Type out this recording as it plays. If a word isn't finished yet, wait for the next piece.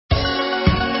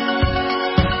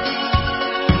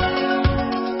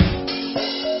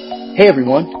Hey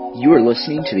everyone, you are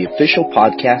listening to the official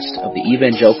podcast of the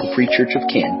Evangelical Free Church of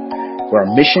Canton, where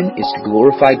our mission is to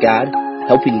glorify God,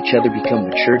 helping each other become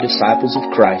mature disciples of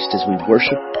Christ as we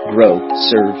worship, grow,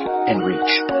 serve, and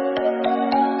reach.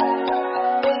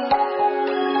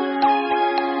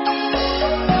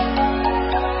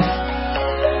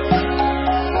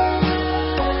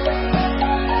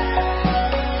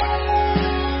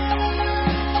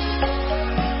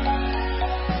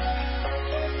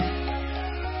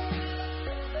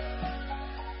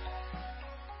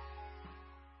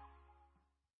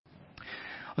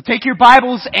 Well, take your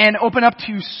Bibles and open up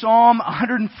to Psalm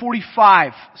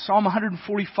 145. Psalm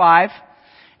 145.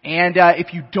 And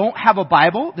if you don't have a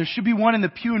Bible, there should be one in the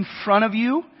pew in front of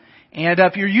you. And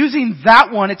if you're using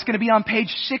that one, it's going to be on page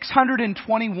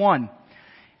 621.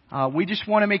 We just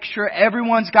want to make sure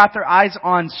everyone's got their eyes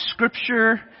on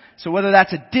Scripture. So whether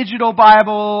that's a digital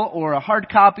Bible or a hard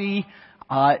copy,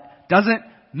 doesn't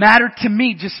matter to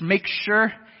me. Just make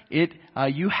sure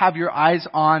you have your eyes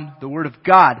on the Word of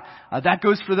God. That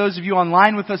goes for those of you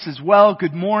online with us as well.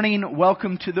 Good morning.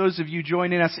 Welcome to those of you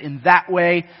joining us in that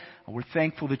way. We're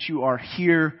thankful that you are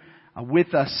here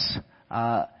with us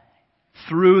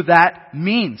through that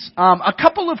means. A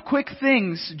couple of quick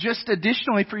things just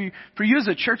additionally for you as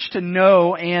a church to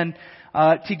know and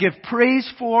to give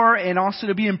praise for and also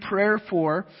to be in prayer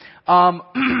for.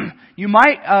 You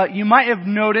might have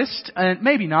noticed, and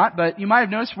maybe not, but you might have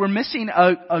noticed we're missing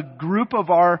a group of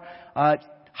our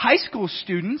high school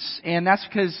students, and that's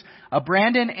because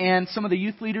Brandon and some of the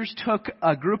youth leaders took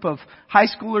a group of high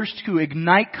schoolers to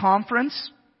Ignite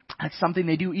Conference. That's something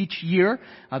they do each year.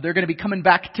 They're going to be coming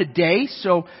back today,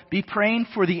 so be praying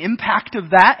for the impact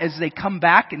of that as they come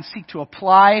back and seek to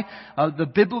apply the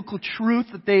biblical truth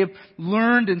that they've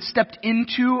learned and stepped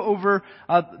into over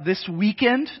this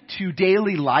weekend to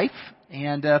daily life,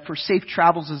 and for safe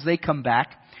travels as they come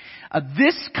back.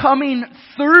 This coming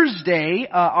Thursday,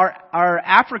 our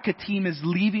Africa team is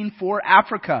leaving for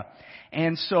Africa,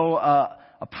 and so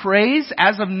praise.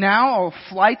 As of now, all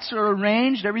flights are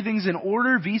arranged. Everything's in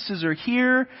order. Visas are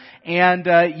here. And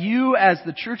you, as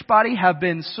the church body, have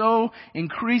been so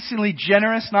increasingly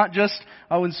generous, not just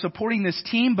in supporting this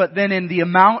team, but then in the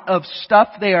amount of stuff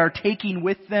they are taking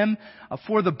with them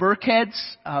for the Burkheads,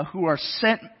 who are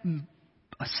a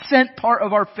sent part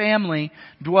of our family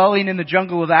dwelling in the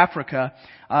jungle of Africa.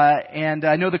 And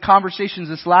I know the conversations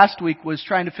this last week was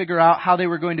trying to figure out how they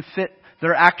were going to fit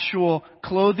their actual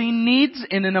clothing needs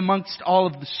in and amongst all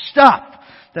of the stuff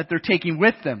that they're taking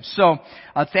with them. So,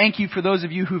 thank you for those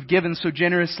of you who've given so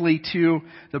generously to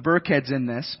the Burkheads in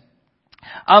this.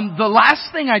 The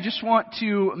last thing I just want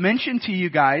to mention to you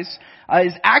guys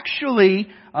is actually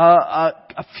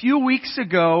a few weeks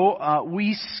ago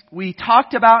we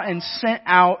talked about and sent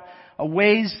out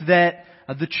ways that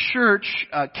the church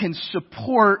can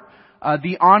support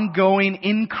the ongoing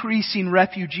increasing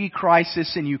refugee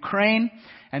crisis in Ukraine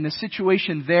and the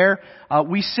situation there.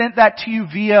 We sent that to you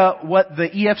via what the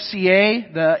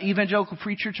EFCA, the Evangelical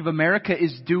Free Church of America,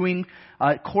 is doing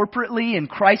corporately in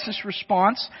crisis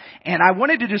response. And I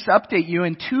wanted to just update you.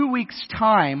 In 2 weeks'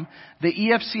 time, the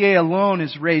EFCA alone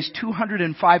has raised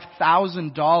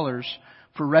 $205,000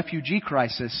 for refugee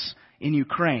crisis in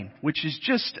Ukraine, which is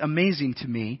just amazing to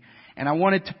me. And I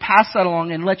wanted to pass that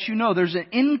along and let you know there's an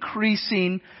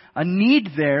increasing need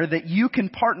there that you can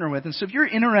partner with. And so if you're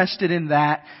interested in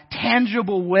that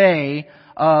tangible way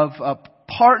of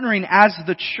partnering as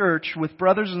the church with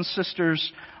brothers and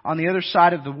sisters on the other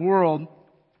side of the world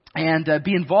and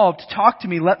be involved, talk to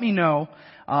me, let me know.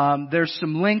 There's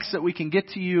some links that we can get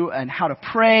to you and how to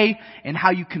pray and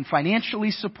how you can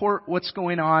financially support what's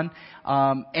going on.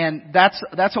 And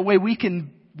that's a way we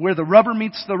can, where the rubber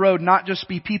meets the road, not just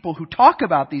be people who talk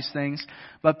about these things,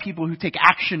 but people who take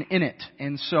action in it.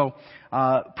 And so,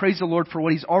 praise the Lord for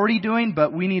what He's already doing,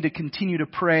 but we need to continue to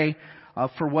pray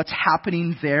for what's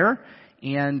happening there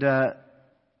and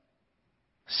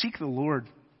seek the Lord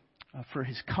for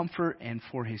His comfort and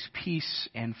for His peace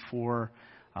and for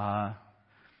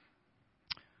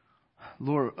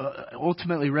Lord,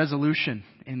 ultimately resolution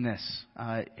in this.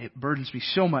 It burdens me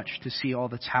so much to see all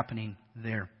that's happening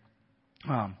there.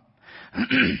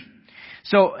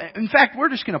 So, in fact, we're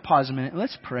just going to pause a minute.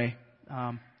 Let's pray.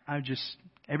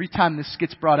 Every time this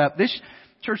gets brought up, this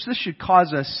should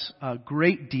cause us a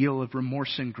great deal of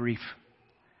remorse and grief.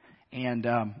 And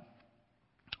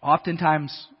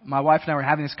oftentimes, my wife and I were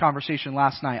having this conversation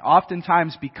last night.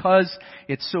 Oftentimes, because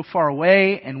it's so far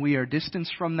away and we are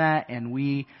distanced from that and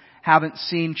we haven't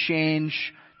seen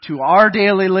change to our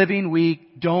daily living, we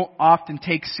don't often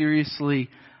take seriously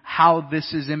how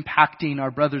this is impacting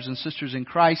our brothers and sisters in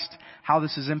Christ, how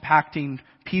this is impacting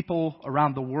people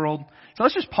around the world. So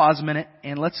let's just pause a minute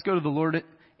and let's go to the Lord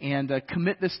and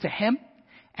commit this to Him.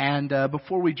 And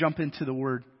before we jump into the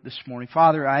Word this morning,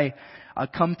 Father, I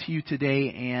come to you today,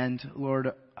 and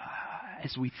Lord,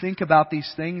 as we think about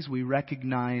these things, we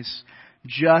recognize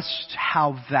just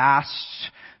how vast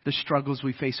the struggles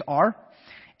we face are.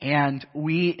 And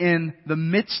we, in the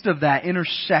midst of that,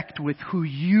 intersect with who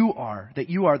you are, that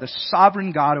you are the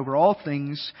sovereign God over all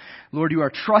things. Lord, you are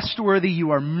trustworthy,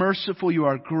 you are merciful, you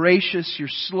are gracious, you're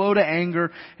slow to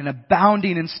anger and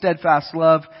abounding in steadfast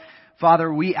love.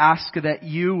 Father, we ask that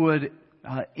you would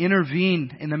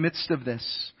intervene in the midst of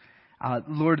this.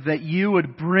 Lord, that you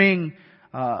would bring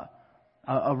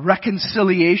a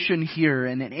reconciliation here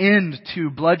and an end to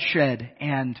bloodshed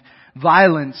and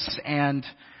violence and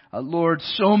Lord,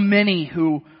 so many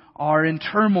who are in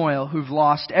turmoil, who've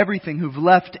lost everything, who've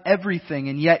left everything,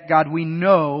 and yet, God, we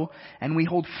know and we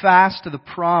hold fast to the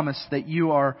promise that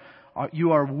you are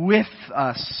with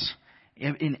us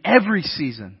in every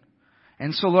season.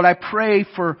 And so, Lord, I pray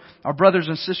for our brothers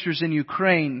and sisters in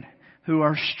Ukraine who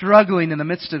are struggling in the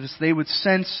midst of this. They would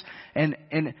sense an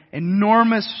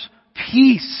enormous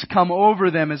peace come over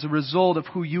them as a result of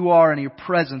who you are and your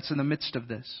presence in the midst of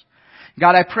this.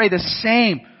 God, I pray the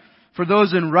same for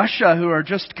those in Russia who are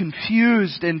just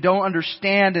confused and don't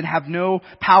understand and have no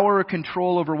power or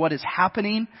control over what is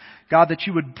happening. God, that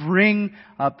you would bring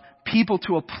people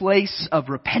to a place of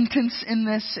repentance in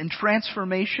this and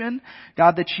transformation.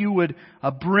 God, that you would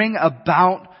bring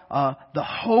about the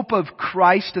hope of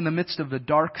Christ in the midst of the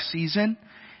dark season.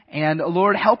 And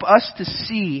Lord, help us to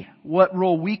see what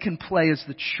role we can play as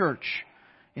the church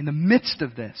in the midst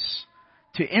of this,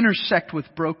 to intersect with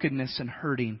brokenness and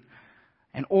hurting,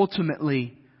 and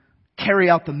ultimately carry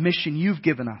out the mission you've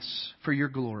given us for your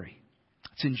glory.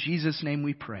 It's in Jesus' name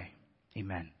we pray.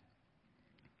 Amen.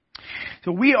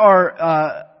 So we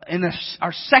are in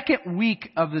our second week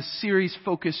of the series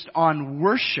focused on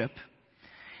worship,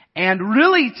 and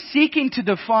really seeking to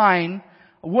define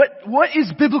what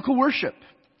is biblical worship.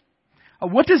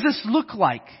 What does this look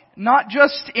like? Not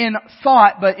just in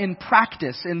thought, but in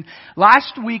practice. And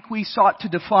last week we sought to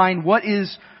define what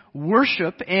is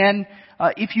worship. And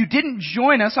if you didn't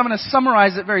join us, I'm going to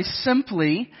summarize it very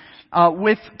simply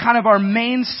with kind of our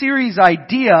main series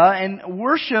idea. And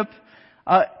worship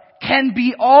can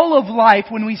be all of life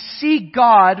when we see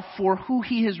God for who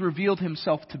He has revealed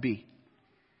Himself to be.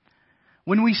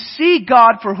 When we see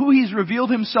God for who He's revealed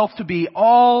Himself to be,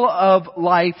 all of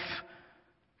life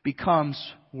becomes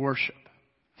worship.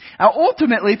 Now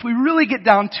ultimately, if we really get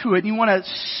down to it, and you want a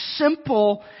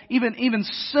simple, even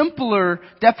simpler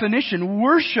definition,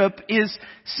 worship is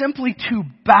simply to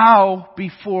bow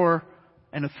before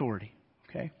an authority.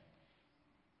 Okay?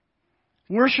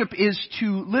 Worship is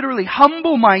to literally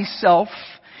humble myself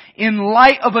in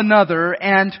light of another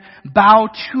and bow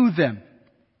to them.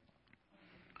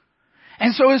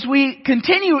 And so as we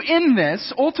continue in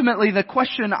this, ultimately the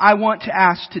question I want to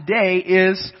ask today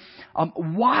is,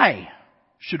 why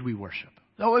should we worship?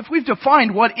 So if we've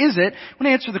defined what is it, I want to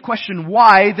answer the question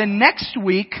why, then next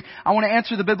week I want to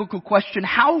answer the biblical question,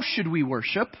 how should we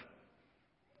worship?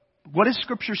 What does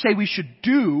Scripture say we should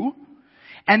do?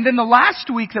 And then the last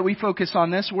week that we focus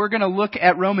on this, we're going to look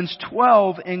at Romans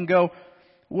 12 and go,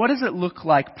 what does it look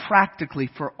like practically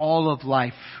for all of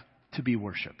life to be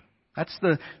worship? That's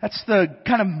the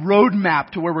kind of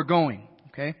roadmap to where we're going.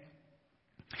 Okay.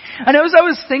 And as I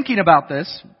was thinking about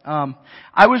this,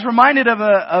 I was reminded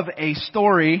of a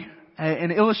story,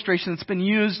 an illustration that's been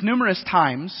used numerous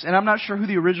times, and I'm not sure who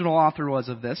the original author was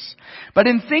of this. But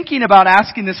in thinking about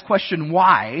asking this question,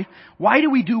 why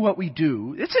do we do what we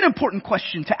do? It's an important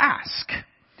question to ask.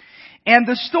 And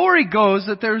the story goes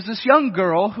that there's this young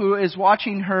girl who is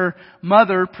watching her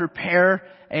mother prepare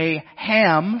a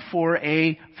ham for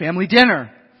a family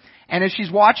dinner. And as she's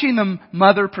watching the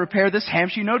mother prepare this ham,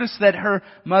 she noticed that her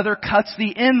mother cuts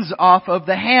the ends off of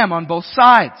the ham on both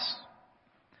sides.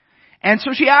 And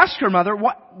so she asked her mother,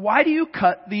 why do you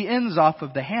cut the ends off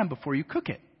of the ham before you cook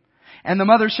it? And the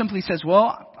mother simply says,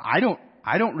 well, I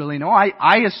don't really know.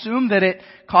 I assume that it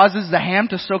causes the ham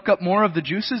to soak up more of the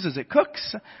juices as it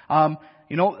cooks.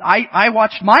 I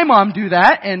watched my mom do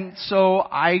that, and so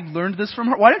I learned this from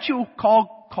her. Why don't you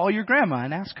call your grandma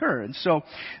and ask her? And so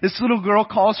this little girl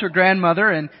calls her grandmother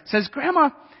and says, Grandma,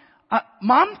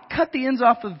 Mom cut the ends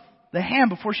off of the ham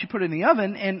before she put it in the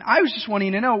oven, and I was just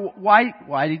wanting to know, why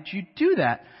did you do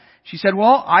that? She said,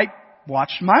 well, I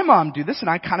watched my mom do this, and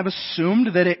I kind of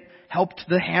assumed that it helped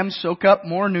the ham soak up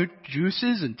more new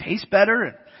juices and taste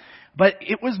better. But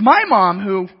it was my mom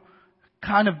who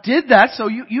kind of did that, so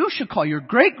you should call your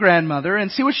great-grandmother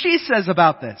and see what she says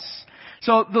about this.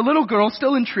 So the little girl,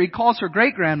 still intrigued, calls her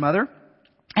great-grandmother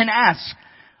and asks,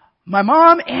 my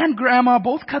mom and grandma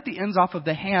both cut the ends off of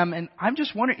the ham, and I'm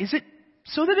just wondering, is it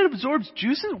so that it absorbs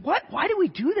juices? Why do we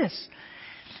do this?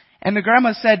 And the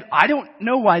grandma said, I don't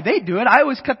know why they do it. I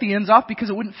always cut the ends off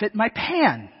because it wouldn't fit in my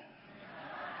pan.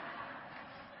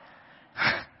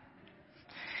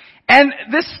 And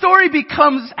this story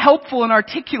becomes helpful in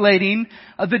articulating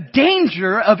the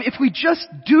danger of if we just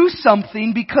do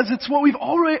something because it's what we've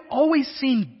always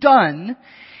seen done,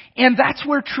 and that's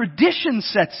where tradition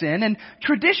sets in. And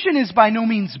tradition is by no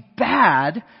means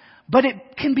bad, but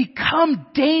it can become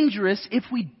dangerous if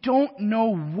we don't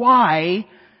know why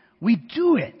we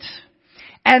do it.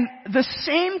 And the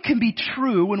same can be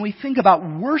true when we think about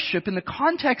worship in the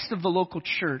context of the local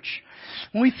church.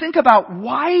 When we think about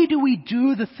why do we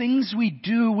do the things we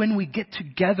do when we get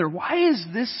together? Why is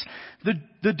this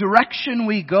the direction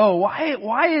we go?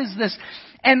 Why is this?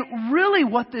 And really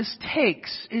what this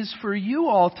takes is for you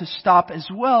all to stop as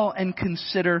well and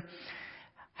consider,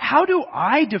 how do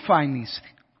I define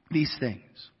these things?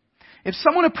 If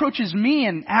someone approaches me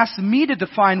and asks me to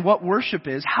define what worship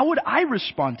is, how would I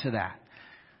respond to that?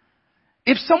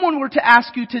 If someone were to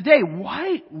ask you today,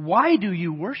 why do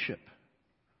you worship?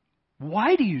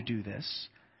 Why do you do this?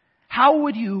 How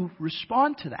would you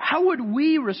respond to that? How would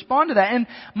we respond to that? And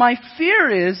my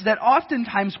fear is that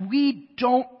oftentimes we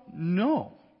don't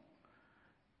know.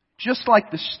 Just like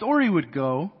the story would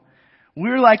go,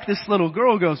 we're like this little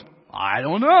girl who goes, I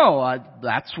don't know.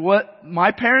 That's what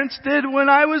my parents did when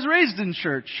I was raised in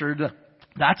church. Or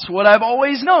that's what I've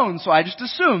always known. So I just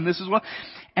assume this is what...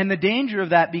 And the danger of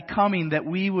that becoming that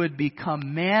we would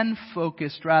become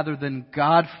man-focused rather than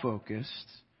God-focused.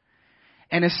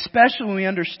 And especially when we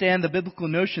understand the biblical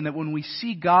notion that when we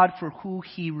see God for who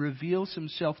He reveals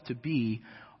Himself to be,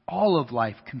 all of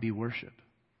life can be worship.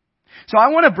 So I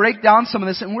want to break down some of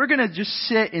this, and we're going to just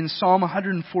sit in Psalm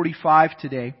 145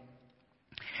 today.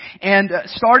 And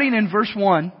starting in verse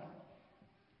 1,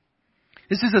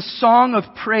 this is a song of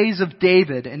praise of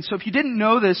David. And so if you didn't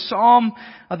know this,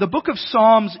 the book of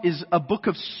Psalms is a book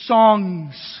of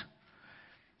songs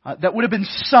that would have been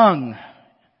sung.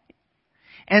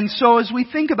 And so as we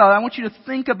think about it, I want you to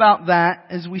think about that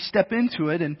as we step into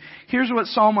it. And here's what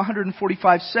Psalm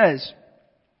 145 says.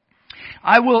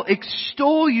 I will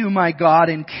extol you, my God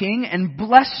and King, and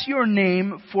bless your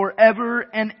name forever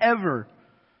and ever.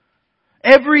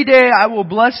 Every day I will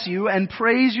bless you and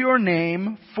praise your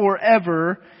name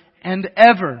forever and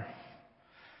ever.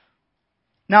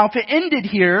 Now, if it ended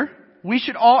here, we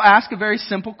should all ask a very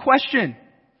simple question.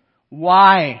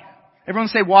 Why? Everyone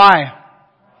say why.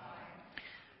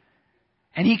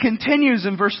 And he continues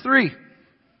in verse 3.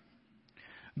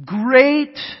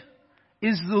 Great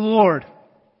is the Lord,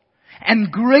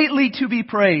 and greatly to be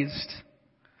praised,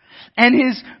 and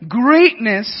His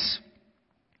greatness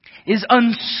is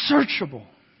unsearchable.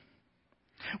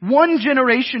 One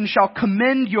generation shall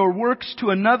commend your works to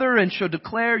another and shall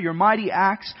declare your mighty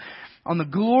acts. On the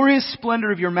glorious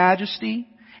splendor of your majesty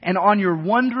and on your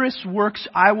wondrous works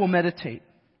I will meditate.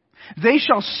 They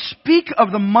shall speak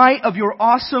of the might of your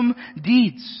awesome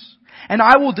deeds, and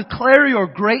I will declare your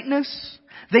greatness.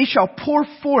 They shall pour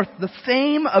forth the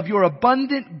fame of your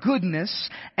abundant goodness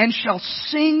and shall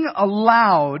sing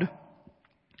aloud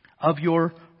of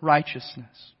your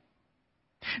righteousness.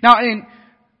 Now, in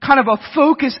kind of a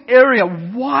focus area,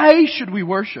 why should we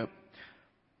worship?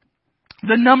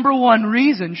 The number one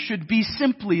reason should be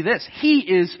simply this. He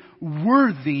is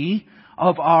worthy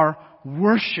of our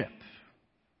worship.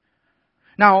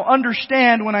 Now,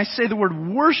 understand when I say the word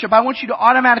worship, I want you to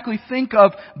automatically think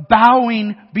of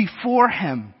bowing before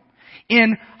Him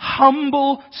in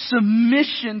humble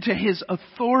submission to His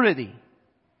authority.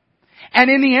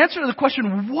 And in the answer to the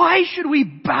question, why should we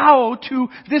bow to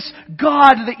this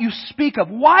God that you speak of?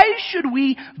 Why should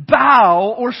we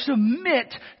bow or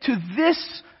submit to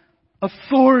this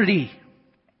authority?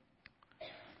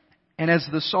 And as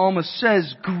the psalmist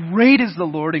says, great is the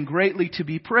Lord and greatly to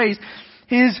be praised.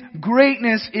 His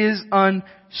greatness is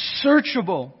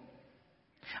unsearchable.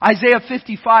 Isaiah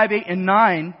 55, 8 and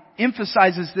 9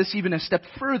 emphasizes this even a step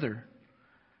further.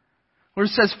 Where it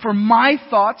says, for my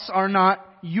thoughts are not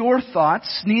your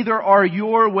thoughts, neither are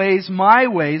your ways my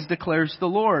ways, declares the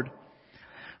Lord.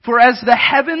 For as the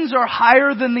heavens are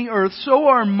higher than the earth, so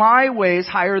are my ways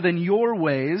higher than your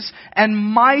ways, and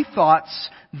my thoughts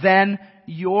than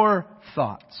your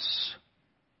thoughts.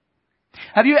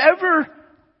 Have you ever,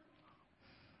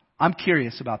 I'm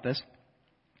curious about this,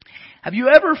 have you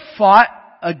ever fought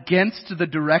against the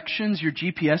directions your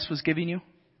GPS was giving you?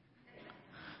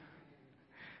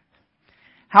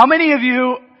 How many of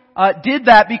you did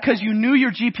that because you knew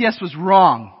your GPS was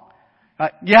wrong?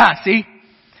 Yeah, see?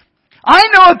 I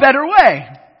know a better way.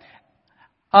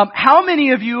 How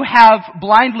many of you have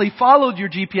blindly followed your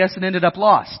GPS and ended up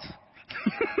lost?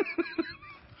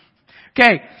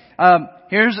 Okay,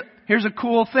 here's a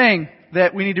cool thing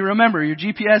that we need to remember. Your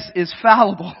GPS is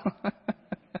fallible.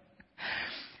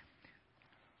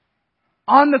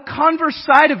 On the converse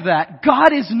side of that,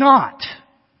 God is not.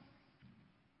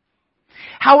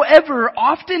 However,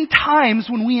 oftentimes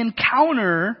when we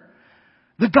encounter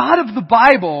the God of the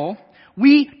Bible,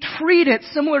 we treat it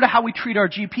similar to how we treat our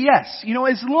GPS. You know,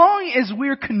 as long as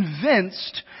we're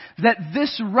convinced that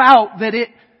this route that it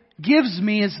gives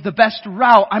me is the best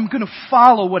route, I'm going to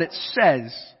follow what it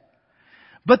says.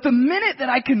 But the minute that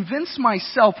I convince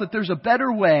myself that there's a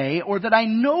better way, or that I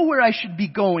know where I should be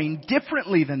going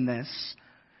differently than this,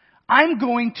 I'm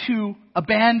going to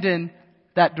abandon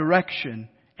that direction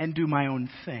and do my own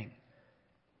thing.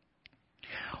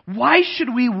 Why should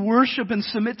we worship and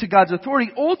submit to God's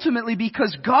authority? Ultimately,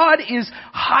 because God is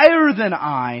higher than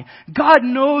I. God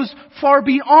knows far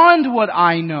beyond what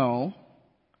I know.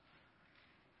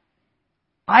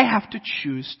 I have to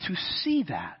choose to see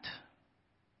that.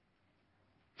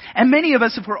 And many of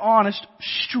us, if we're honest,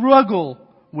 struggle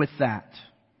with that.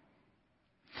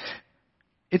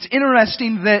 It's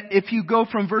interesting that if you go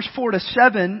from verse 4 to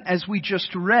 7, as we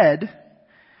just read,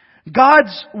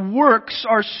 God's works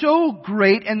are so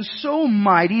great and so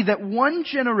mighty that one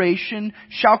generation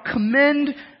shall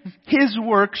commend His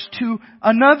works to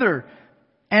another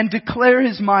and declare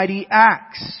His mighty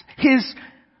acts. His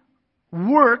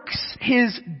works,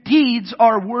 His deeds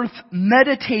are worth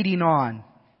meditating on.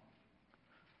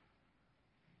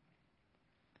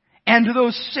 And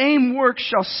those same works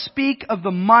shall speak of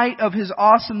the might of His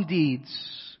awesome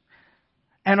deeds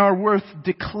and are worth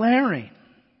declaring.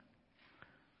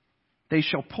 They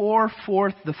shall pour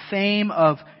forth the fame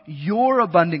of your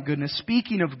abundant goodness,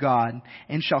 speaking of God,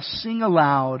 and shall sing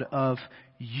aloud of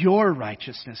your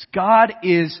righteousness. God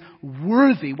is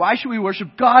worthy. Why should we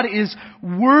worship? God is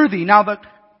worthy. Now the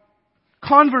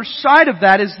converse side of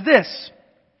that is this.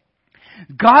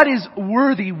 God is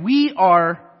worthy. We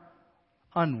are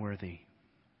unworthy.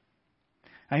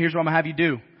 Now here's what I'm going to have you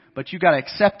do. But you got to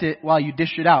accept it while you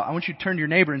dish it out. I want you to turn to your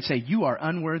neighbor and say, you are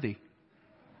unworthy.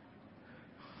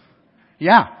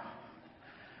 Yeah.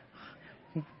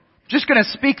 Just going to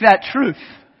speak that truth.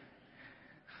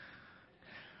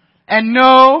 And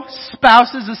no,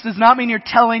 spouses, this does not mean you're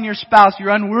telling your spouse you're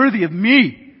unworthy of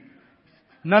me.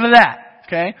 None of that.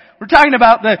 Okay? We're talking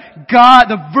about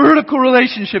the vertical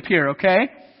relationship here,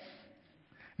 okay?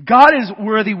 God is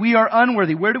worthy, we are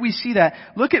unworthy. Where do we see that?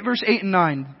 Look at verse 8 and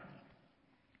 9.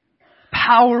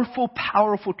 Powerful,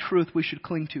 powerful truth we should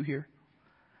cling to here.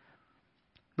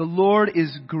 The Lord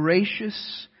is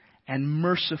gracious and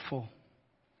merciful,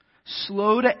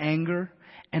 slow to anger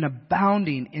and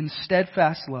abounding in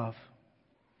steadfast love.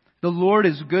 The Lord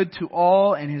is good to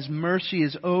all, and His mercy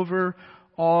is over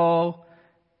all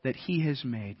that He has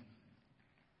made.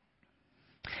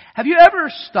 Have you ever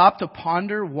stopped to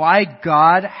ponder why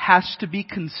God has to be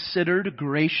considered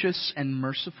gracious and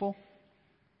merciful?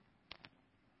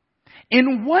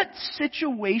 In what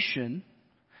situation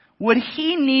would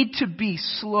He need to be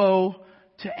slow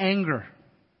to anger?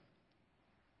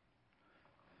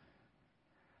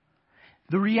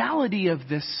 The reality of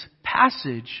this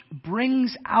passage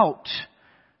brings out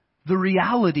the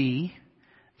reality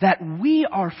that we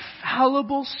are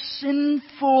fallible,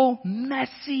 sinful,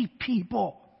 messy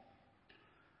people.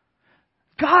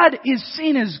 God is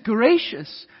seen as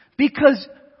gracious because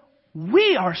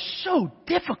we are so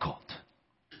difficult.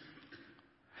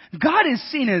 God is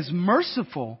seen as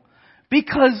merciful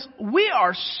because we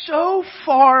are so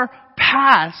far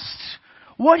past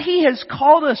what He has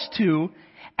called us to,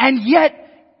 and yet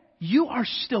you are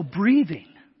still breathing.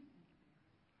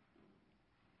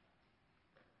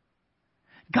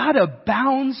 God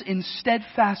abounds in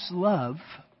steadfast love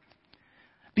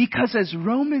because, as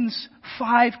Romans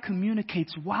 5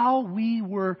 communicates, while we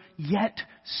were yet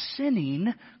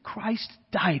sinning, Christ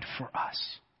died for us.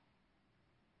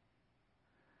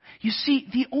 You see,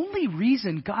 the only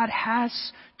reason God has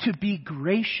to be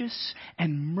gracious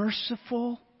and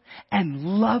merciful and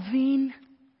loving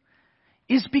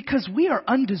is because we are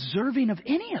undeserving of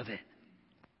any of it.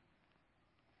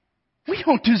 We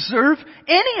don't deserve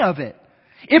any of it.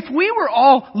 If we were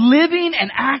all living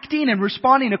and acting and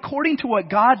responding according to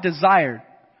what God desired,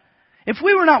 if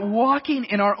we were not walking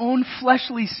in our own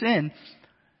fleshly sin,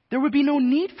 there would be no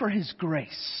need for His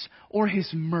grace or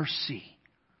His mercy.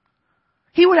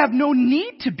 He would have no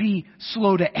need to be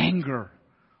slow to anger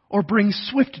or bring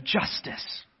swift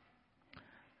justice.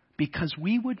 because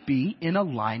we would be in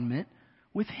alignment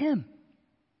with Him.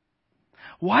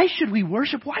 Why should we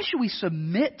worship? Why should we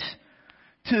submit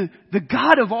to the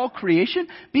God of all creation?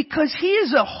 Because He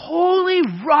is a holy,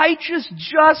 righteous,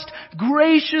 just,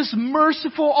 gracious,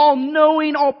 merciful,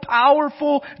 all-knowing,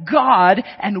 all-powerful God,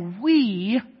 and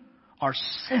we are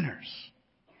sinners.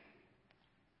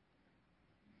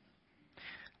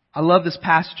 I love this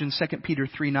passage in 2 Peter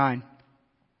 3:9.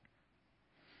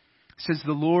 It says,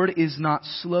 "The Lord is not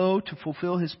slow to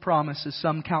fulfill His promise, as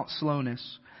some count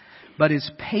slowness, but is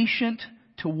patient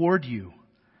toward you,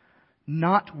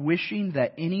 not wishing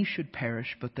that any should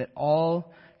perish, but that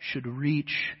all should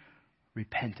reach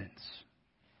repentance."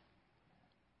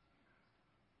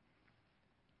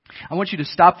 I want you to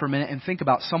stop for a minute and think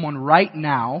about someone right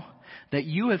now that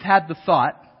you have had the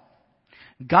thought,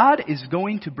 God is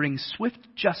going to bring swift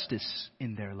justice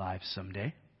in their lives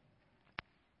someday.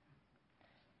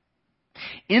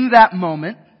 In that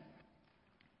moment,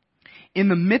 in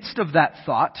the midst of that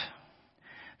thought,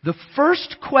 the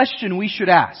first question we should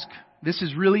ask, this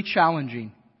is really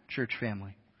challenging, church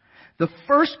family. The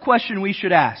first question we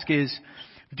should ask is,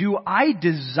 do I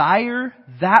desire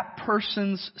that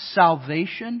person's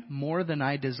salvation more than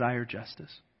I desire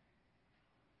justice?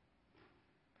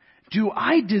 Do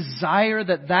I desire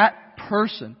that that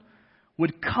person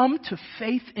would come to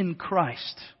faith in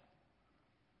Christ?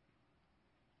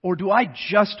 Or do I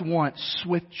just want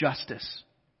swift justice?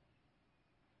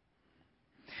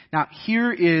 Now,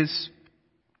 here is,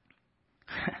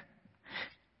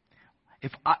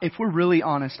 if we're really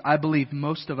honest, I believe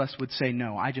most of us would say,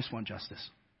 no, I just want justice.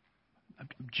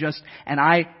 And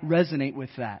I resonate with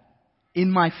that. In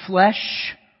my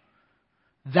flesh,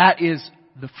 that is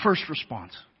the first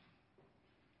response.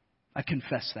 I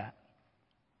confess that.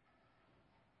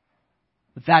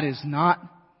 But that is not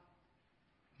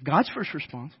God's first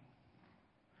response.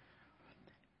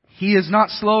 He is not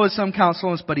slow as some count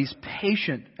slowness, but He's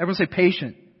patient. Everyone say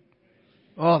patient.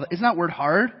 Oh, isn't that word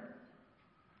hard?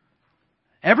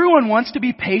 Everyone wants to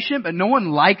be patient, but no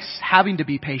one likes having to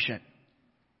be patient.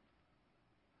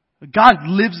 God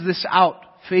lives this out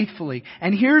faithfully.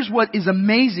 And here's what is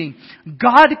amazing.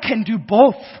 God can do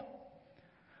both.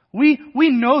 We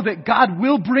know that God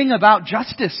will bring about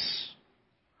justice.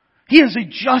 He is a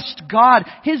just God.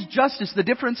 His justice, the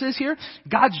difference is here,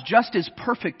 God's justice is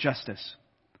perfect justice.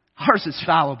 Ours is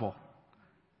fallible.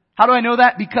 How do I know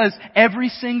that? Because every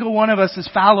single one of us is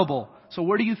fallible. So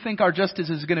where do you think our justice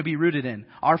is going to be rooted in?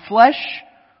 Our flesh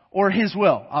or His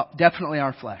will? Definitely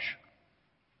our flesh.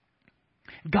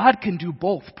 God can do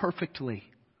both perfectly.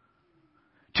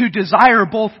 To desire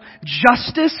both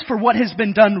justice for what has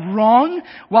been done wrong,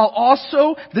 while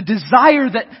also the desire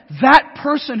that that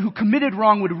person who committed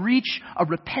wrong would reach a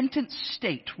repentant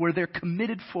state where they're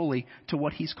committed fully to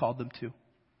what He's called them to.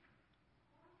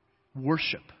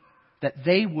 Worship. That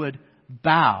they would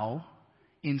bow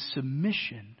in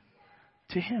submission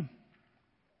to Him.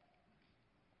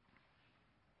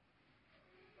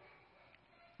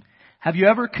 Have you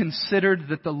ever considered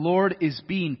that the Lord is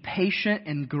being patient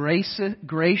and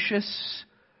gracious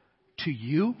to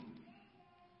you?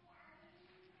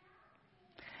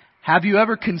 Have you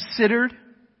ever considered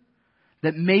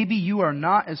that maybe you are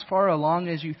not as far along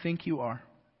as you think you are?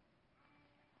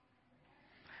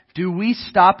 Do we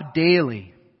stop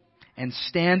daily and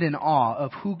stand in awe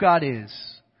of who God is,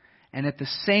 and at the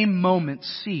same moment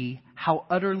see how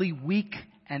utterly weak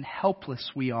and helpless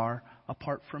we are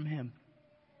apart from Him?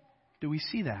 Do we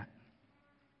see that?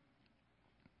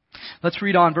 Let's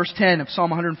read on verse 10 of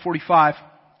Psalm 145. It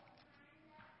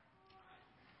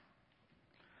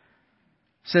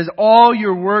says, "All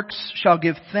your works shall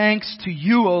give thanks to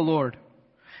you, O Lord,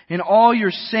 and all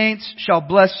your saints shall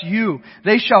bless you.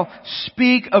 They shall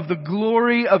speak of the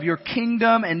glory of your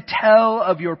kingdom and tell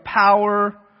of your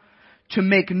power, to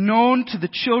make known to the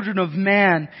children of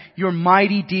man your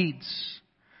mighty deeds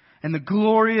and the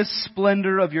glorious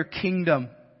splendor of your kingdom.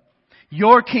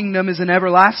 Your kingdom is an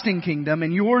everlasting kingdom,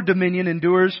 and your dominion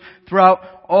endures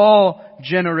throughout all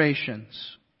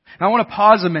generations." Now, I want to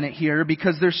pause a minute here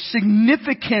because there's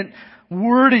significant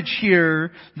wordage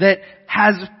here that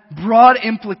has broad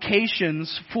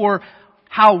implications for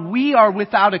how we are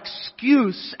without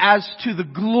excuse as to the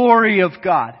glory of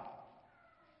God.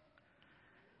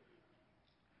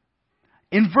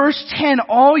 In verse 10,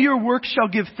 all your works shall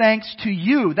give thanks to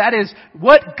you. That is,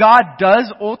 what God does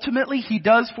ultimately, He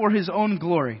does for His own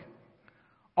glory.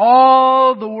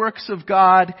 All the works of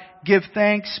God give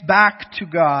thanks back to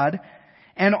God,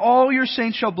 and all your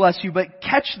saints shall bless you. But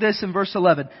catch this in verse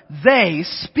 11. They,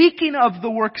 speaking of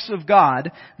the works of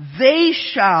God, they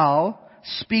shall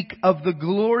speak of the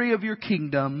glory of your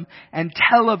kingdom and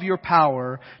tell of your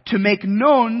power to make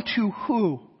known to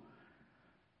who?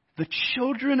 The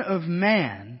children of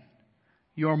man,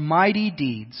 your mighty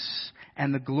deeds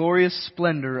and the glorious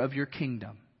splendor of your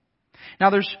kingdom. Now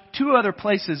there's two other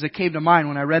places that came to mind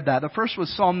when I read that. The first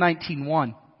was Psalm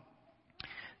 19:1.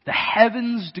 The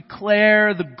heavens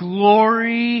declare the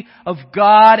glory of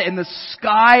God, and the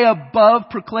sky above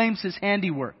proclaims His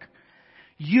handiwork.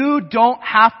 You don't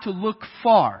have to look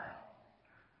far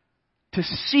to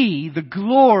see the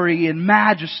glory and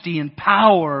majesty and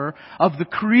power of the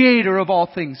Creator of all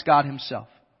things, God Himself.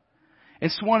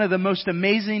 It's one of the most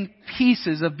amazing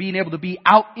pieces of being able to be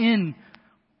out in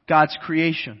God's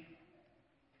creation.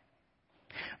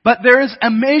 But there is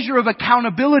a measure of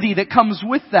accountability that comes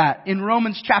with that in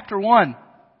Romans chapter 1.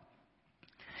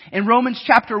 In Romans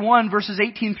chapter 1 verses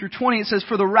 18 through 20 it says,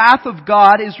 "For the wrath of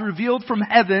God is revealed from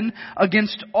heaven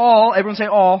against all," everyone say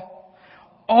all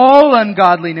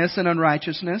ungodliness and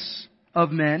unrighteousness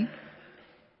of men,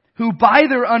 who by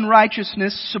their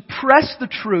unrighteousness suppress the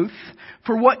truth,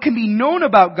 for what can be known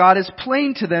about God is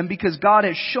plain to them because God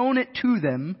has shown it to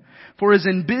them. For His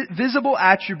invisible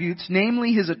attributes,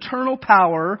 namely His eternal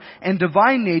power and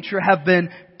divine nature, have been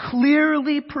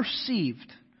clearly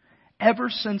perceived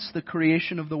ever since the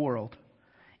creation of the world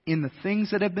in the things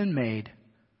that have been made,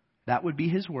 that would be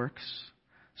His works,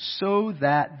 so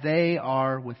that they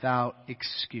are without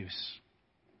excuse."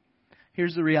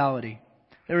 Here's the reality.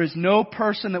 There is no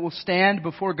person that will stand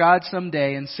before God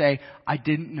someday and say, "I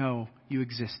didn't know you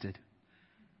existed.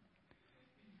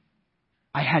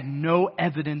 I had no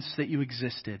evidence that you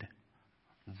existed."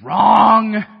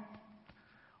 Wrong!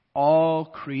 All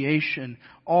creation,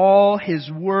 all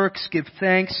His works give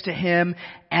thanks to Him.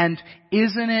 And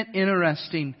isn't it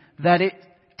interesting that it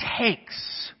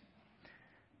takes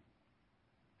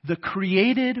the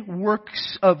created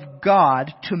works of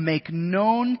God to make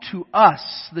known to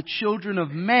us, the children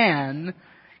of man,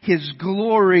 His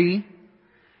glory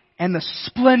and the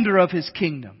splendor of His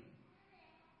kingdom?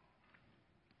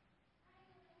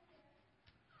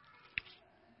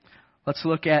 Let's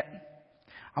look at,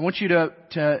 I want you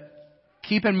to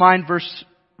keep in mind verse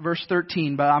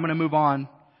 13, but I'm going to move on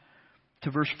to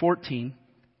verse 14.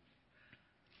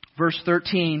 Verse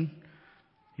 13,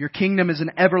 your kingdom is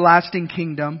an everlasting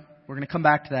kingdom. We're going to come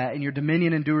back to that. And your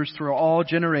dominion endures through all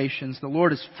generations. The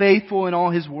Lord is faithful in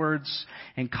all His words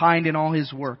and kind in all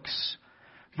His works.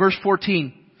 Verse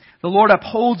 14, the Lord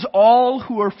upholds all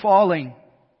who are falling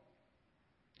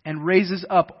and raises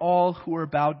up all who are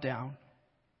bowed down.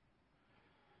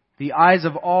 The eyes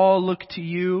of all look to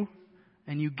you,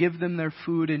 and you give them their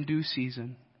food in due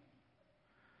season.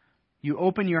 You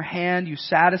open your hand, you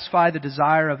satisfy the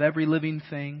desire of every living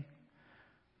thing.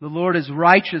 The Lord is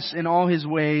righteous in all His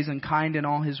ways and kind in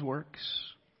all His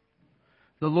works.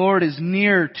 The Lord is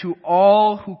near to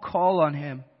all who call on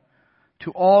Him,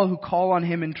 to all who call on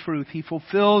Him in truth. He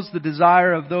fulfills the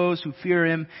desire of those who fear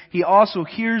Him. He also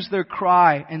hears their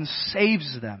cry and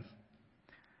saves them.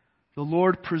 The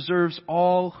Lord preserves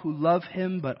all who love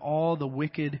Him, but all the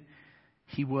wicked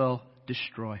He will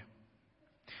destroy.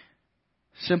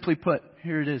 Simply put,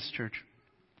 here it is, church.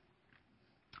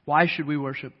 Why should we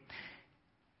worship?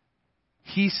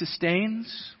 He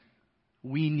sustains,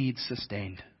 we need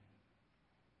sustained.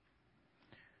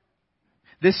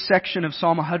 This section of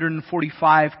Psalm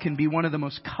 145 can be one of the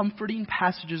most comforting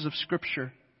passages of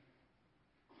Scripture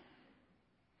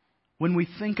when we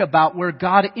think about where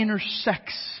God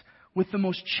intersects with the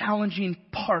most challenging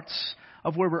parts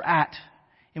of where we're at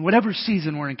in whatever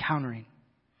season we're encountering.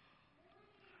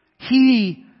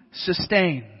 He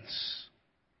sustains.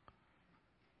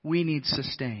 We need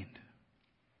sustained.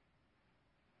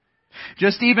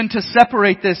 Just even to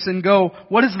separate this and go,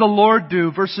 what does the Lord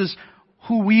do versus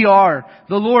who we are?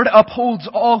 The Lord upholds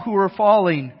all who are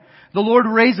falling. The Lord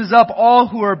raises up all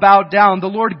who are bowed down. The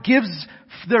Lord gives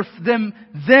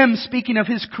them, speaking of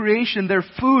His creation, their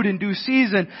food in due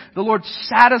season. The Lord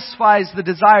satisfies the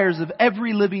desires of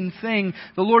every living thing.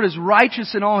 The Lord is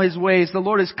righteous in all His ways. The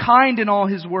Lord is kind in all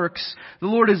His works. The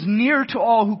Lord is near to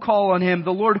all who call on Him.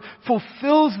 The Lord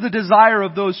fulfills the desire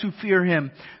of those who fear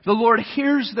Him. The Lord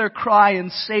hears their cry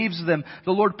and saves them.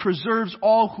 The Lord preserves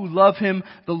all who love Him.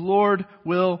 The Lord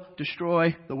will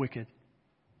destroy the wicked.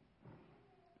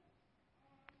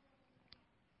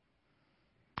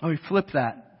 Oh, we flip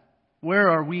that. Where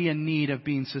are we in need of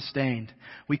being sustained?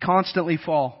 We constantly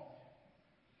fall.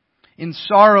 In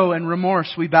sorrow and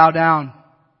remorse, we bow down.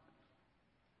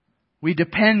 We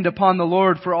depend upon the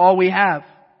Lord for all we have.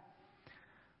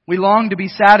 We long to be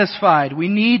satisfied. We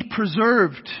need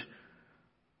preserved.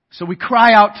 So we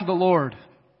cry out to the Lord.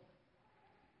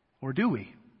 Or do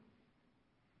we?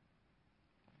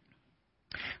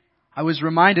 I was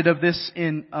reminded of this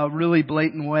in a really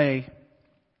blatant way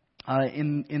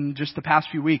in just the past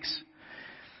few weeks.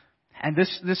 And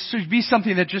this should be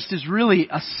something that just is really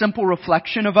a simple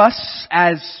reflection of us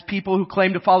as people who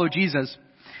claim to follow Jesus.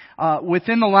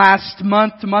 Within the last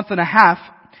month to month and a half,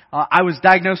 I was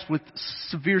diagnosed with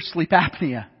severe sleep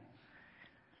apnea.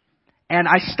 And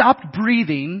I stopped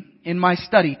breathing in my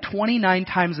study 29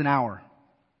 times an hour.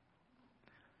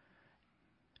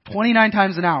 29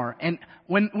 times an hour. And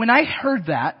when I heard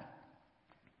that,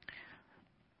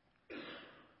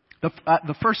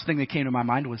 the first thing that came to my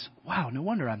mind was, wow, no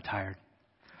wonder I'm tired.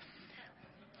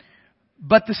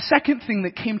 But the second thing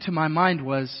that came to my mind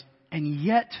was, and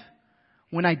yet,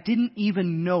 when I didn't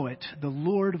even know it, the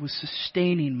Lord was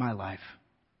sustaining my life.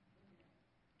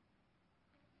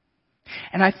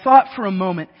 And I thought for a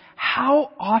moment,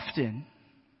 how often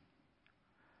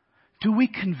do we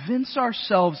convince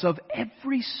ourselves of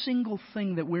every single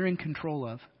thing that we're in control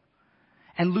of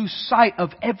and lose sight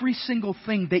of every single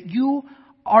thing that you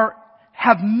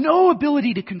have no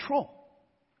ability to control?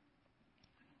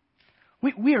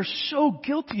 We are so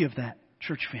guilty of that,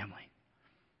 church family.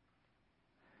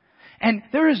 And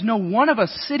there is no one of us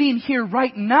sitting here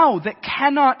right now that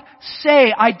cannot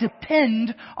say, I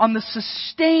depend on the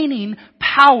sustaining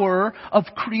power of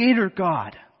Creator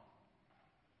God.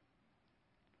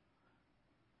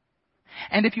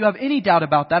 And if you have any doubt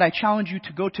about that, I challenge you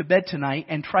to go to bed tonight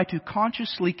and try to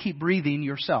consciously keep breathing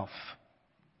yourself.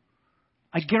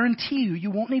 I guarantee you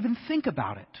won't even think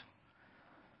about it.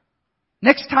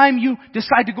 Next time you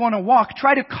decide to go on a walk,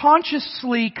 try to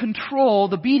consciously control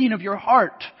the beating of your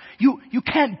heart. You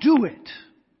can't do it.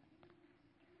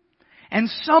 And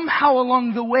somehow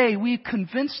along the way, we've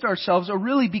convinced ourselves or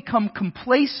really become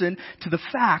complacent to the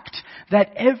fact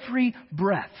that every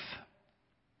breath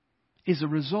is a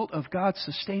result of God's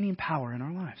sustaining power in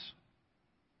our lives.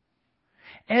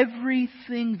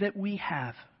 Everything that we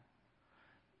have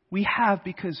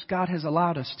because God has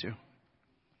allowed us to.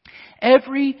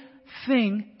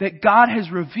 Everything that God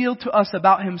has revealed to us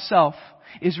about Himself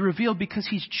is revealed because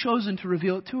He's chosen to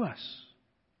reveal it to us.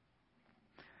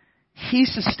 He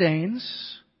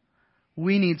sustains.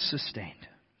 We need sustained.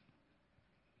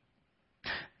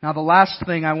 Now the last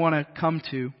thing I want to come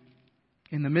to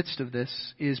in the midst of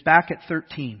this is back at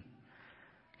 13.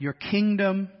 Your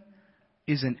kingdom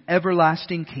is an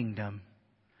everlasting kingdom,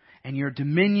 and your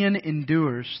dominion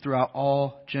endures throughout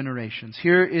all generations.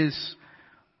 Here is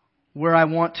where I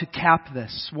want to cap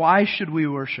this. Why should we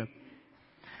worship?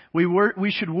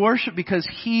 We should worship because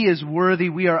He is worthy,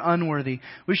 we are unworthy.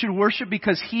 We should worship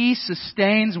because He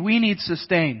sustains, we need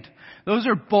sustained. Those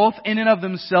are both in and of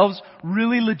themselves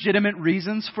really legitimate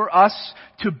reasons for us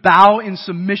to bow in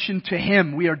submission to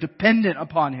Him. We are dependent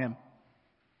upon Him.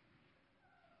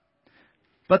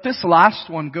 But this last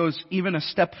one goes even a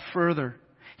step further.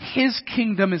 His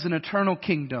kingdom is an eternal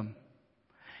kingdom.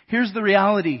 Here's the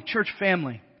reality, church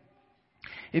family.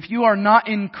 If you are not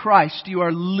in Christ, you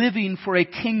are living for a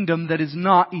kingdom that is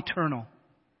not eternal.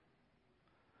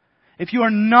 If you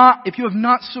have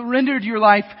not surrendered your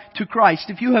life to Christ,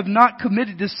 if you have not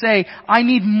committed to say, I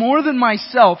need more than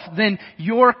myself, then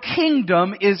your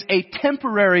kingdom is a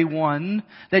temporary one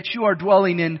that you are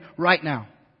dwelling in right now.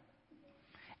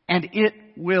 And it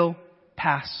will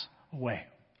pass away.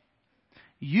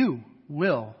 You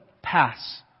will pass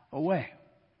away.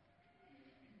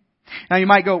 Now you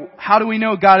might go, how do we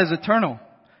know God is eternal?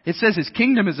 It says His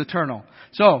kingdom is eternal.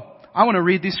 So, I want to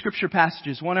read these scripture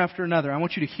passages one after another. I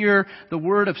want you to hear the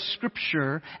word of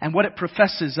Scripture and what it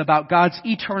professes about God's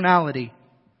eternality.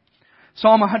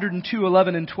 Psalm 102,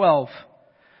 11 and 12.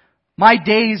 My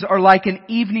days are like an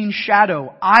evening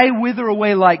shadow. I wither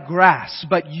away like grass,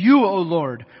 but You, O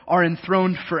Lord, are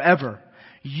enthroned forever.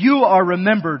 You are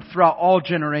remembered throughout all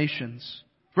generations.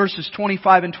 Verses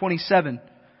 25 and 27.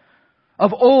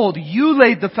 Of old, You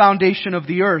laid the foundation of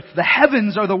the earth. The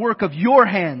heavens are the work of Your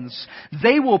hands.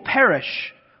 They will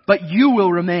perish, but You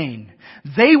will remain.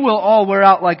 They will all wear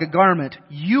out like a garment.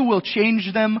 You will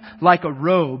change them like a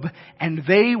robe, and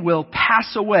they will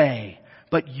pass away.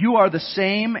 But You are the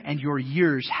same, and Your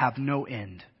years have no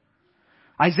end.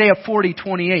 Isaiah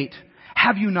 40:28.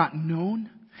 Have you not known?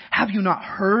 Have you not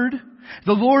heard?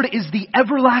 The Lord is the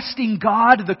everlasting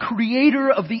God, the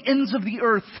creator of the ends of the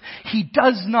earth. He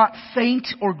does not faint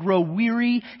or grow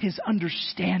weary. His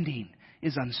understanding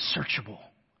is unsearchable.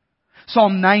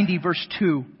 Psalm 90 verse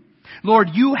 2. Lord,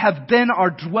 You have been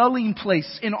our dwelling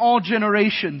place in all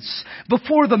generations.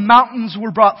 Before the mountains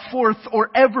were brought forth, or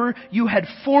ever You had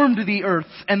formed the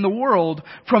earth and the world,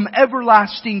 from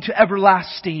everlasting to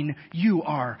everlasting, You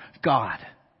are God.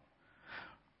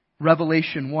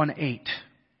 Revelation 1:8.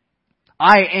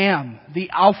 I am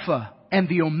the Alpha and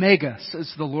the Omega,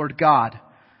 says the Lord God,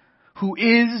 who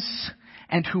is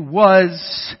and who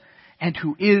was and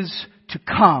who is to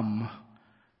come,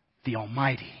 the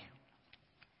Almighty.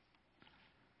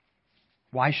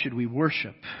 Why should we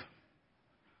worship?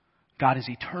 God is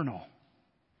eternal.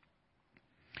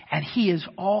 And He is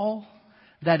all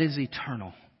that is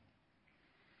eternal.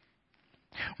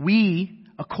 We,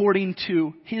 according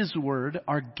to His Word,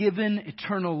 are given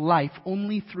eternal life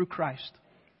only through Christ.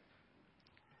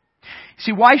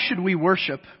 See, why should we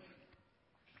worship?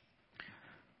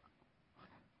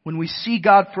 When we see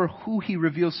God for who He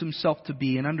reveals Himself to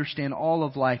be and understand all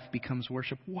of life becomes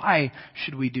worship. Why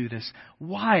should we do this?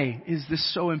 Why is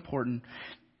this so important?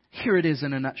 Here it is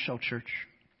in a nutshell, church.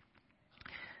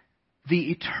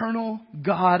 The eternal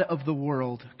God of the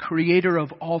world, creator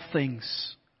of all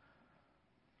things,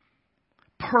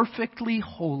 perfectly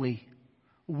holy,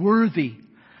 worthy,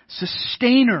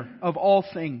 sustainer of all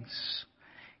things,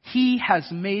 He has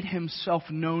made Himself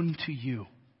known to you.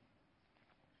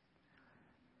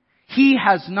 He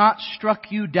has not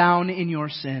struck you down in your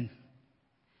sin,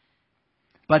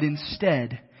 but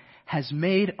instead has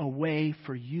made a way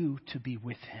for you to be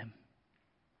with Him.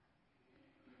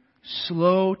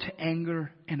 Slow to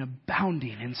anger and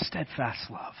abounding in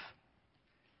steadfast love.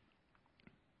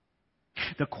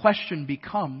 The question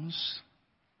becomes,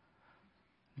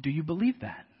 do you believe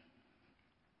that?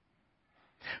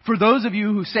 For those of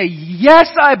you who say, yes,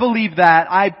 I believe that.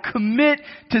 I commit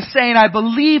to saying I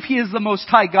believe He is the Most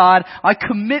High God. I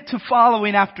commit to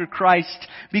following after Christ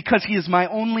because He is my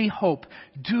only hope.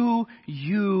 Do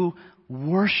you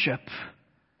worship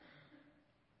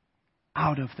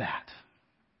out of that?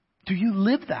 Do you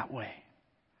live that way?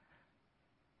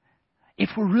 If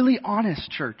we're really honest,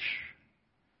 church,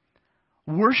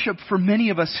 worship for many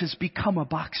of us has become a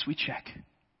box we check.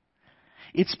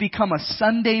 It's become a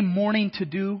Sunday morning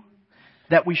to-do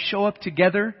that we show up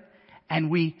together and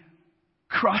we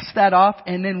cross that off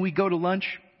and then we go to lunch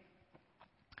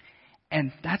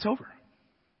and that's over.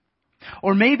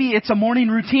 Or maybe it's a morning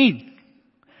routine.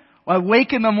 I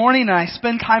wake in the morning and I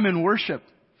spend time in worship.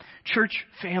 Church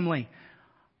family,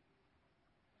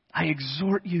 I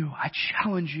exhort you, I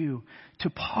challenge you to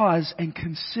pause and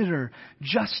consider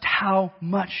just how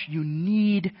much you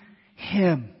need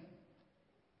Him.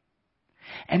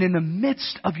 And in the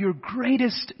midst of your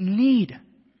greatest need,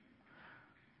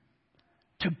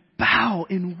 to bow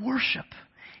in worship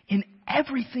in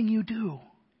everything you do.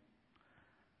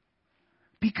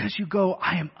 Because you go,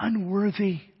 I am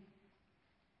unworthy.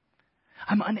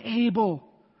 I'm unable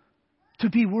to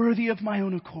be worthy of my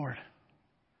own accord.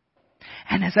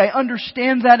 And as I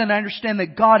understand that, and I understand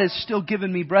that God has still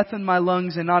given me breath in my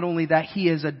lungs, and not only that, He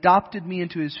has adopted me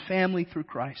into His family through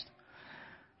Christ,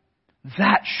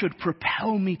 that should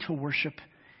propel me to worship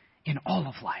in all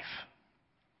of life.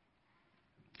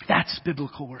 That's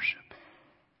biblical worship.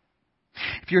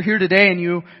 If you're here today and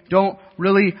you don't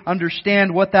really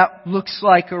understand what that looks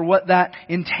like or what that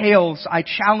entails, I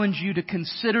challenge you to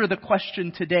consider the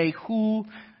question today, who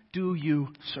do you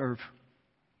serve?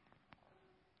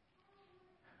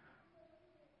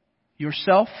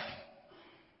 Yourself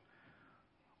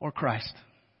or Christ?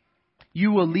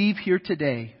 You will leave here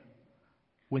today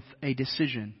with a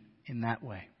decision in that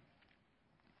way.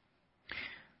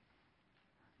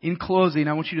 In closing,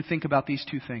 I want you to think about these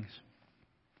two things.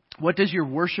 What does your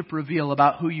worship reveal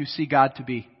about who you see God to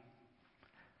be?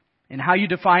 And how you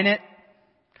define it?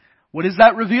 What does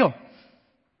that reveal?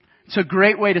 It's a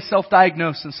great way to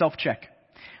self-diagnose and self-check.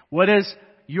 What does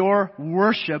your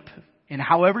worship, and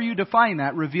however you define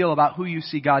that, reveal about who you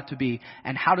see God to be?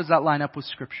 And how does that line up with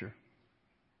Scripture?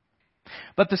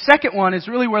 But the second one is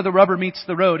really where the rubber meets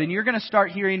the road. And you're going to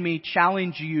start hearing me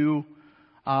challenge you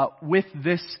with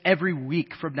this every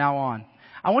week from now on.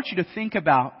 I want you to think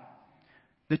about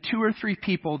the 2 or 3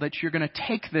 people that you're going to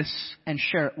take this and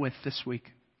share it with this week.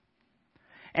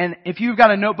 And if you've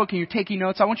got a notebook and you're taking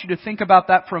notes, I want you to think about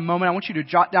that for a moment. I want you to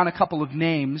jot down a couple of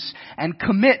names and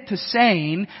commit to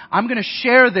saying, I'm going to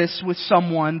share this with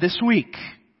someone this week.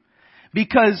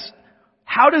 Because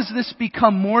how does this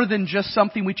become more than just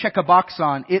something we check a box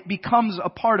on? It becomes a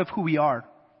part of who we are.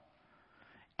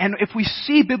 And if we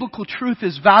see biblical truth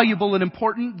as valuable and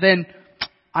important, then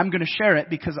I'm going to share it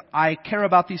because I care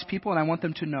about these people and I want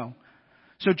them to know.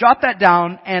 So jot that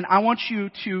down, and I want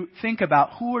you to think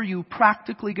about who are you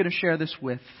practically going to share this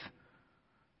with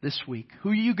this week? Who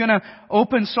are you going to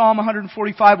open Psalm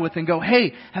 145 with and go,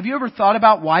 hey, have you ever thought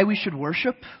about why we should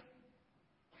worship?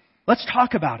 Let's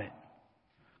talk about it.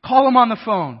 Call them on the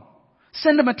phone.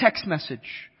 Send them a text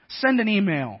message. Send an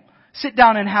email. Sit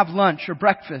down and have lunch or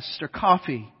breakfast or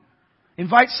coffee.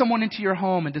 Invite someone into your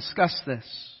home and discuss this.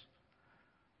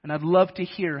 And I'd love to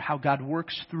hear how God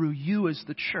works through you as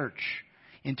the church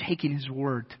in taking His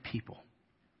word to people.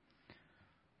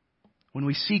 When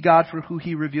we see God for who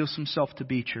He reveals Himself to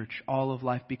be, church, all of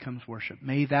life becomes worship.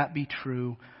 May that be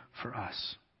true for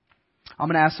us. I'm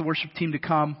going to ask the worship team to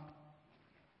come.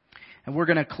 And we're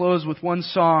going to close with one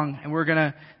song.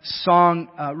 And song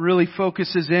really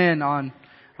focuses in on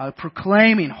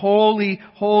proclaiming, holy,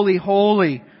 holy,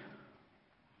 holy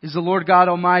is the Lord God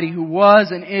Almighty, who was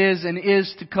and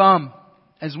is to come,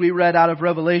 as we read out of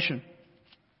Revelation.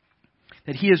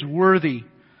 That He is worthy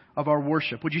of our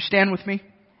worship. Would you stand with me?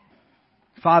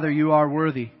 Father, You are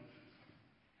worthy.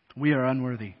 We are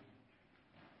unworthy.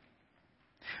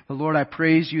 But Lord, I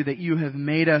praise You that You have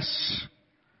made us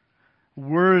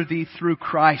worthy through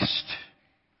Christ.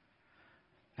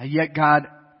 And yet, God,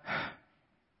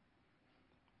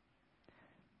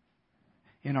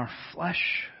 in our flesh,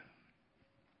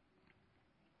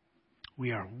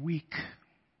 we are weak.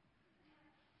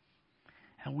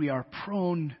 And we are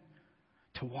prone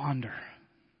to wander.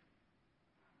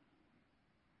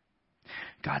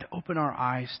 God, open our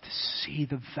eyes to see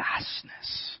the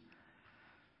vastness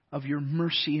of Your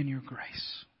mercy and Your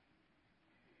grace.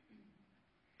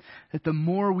 That the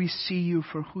more we see You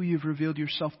for who You've revealed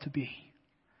Yourself to be,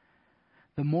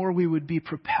 the more we would be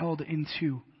propelled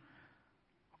into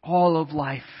all of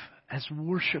life as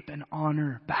worship and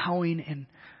honor, bowing in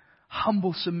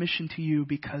humble submission to You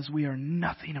because we are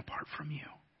nothing apart from You.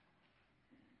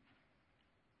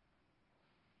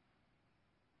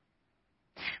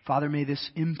 Father, may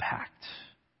this impact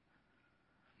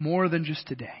more than just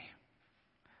today.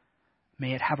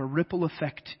 May it have a ripple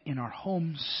effect in our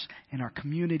homes, in our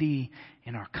community,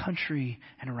 in our country,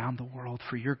 and around the world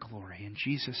for Your glory. In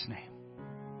Jesus' name,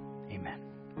 amen.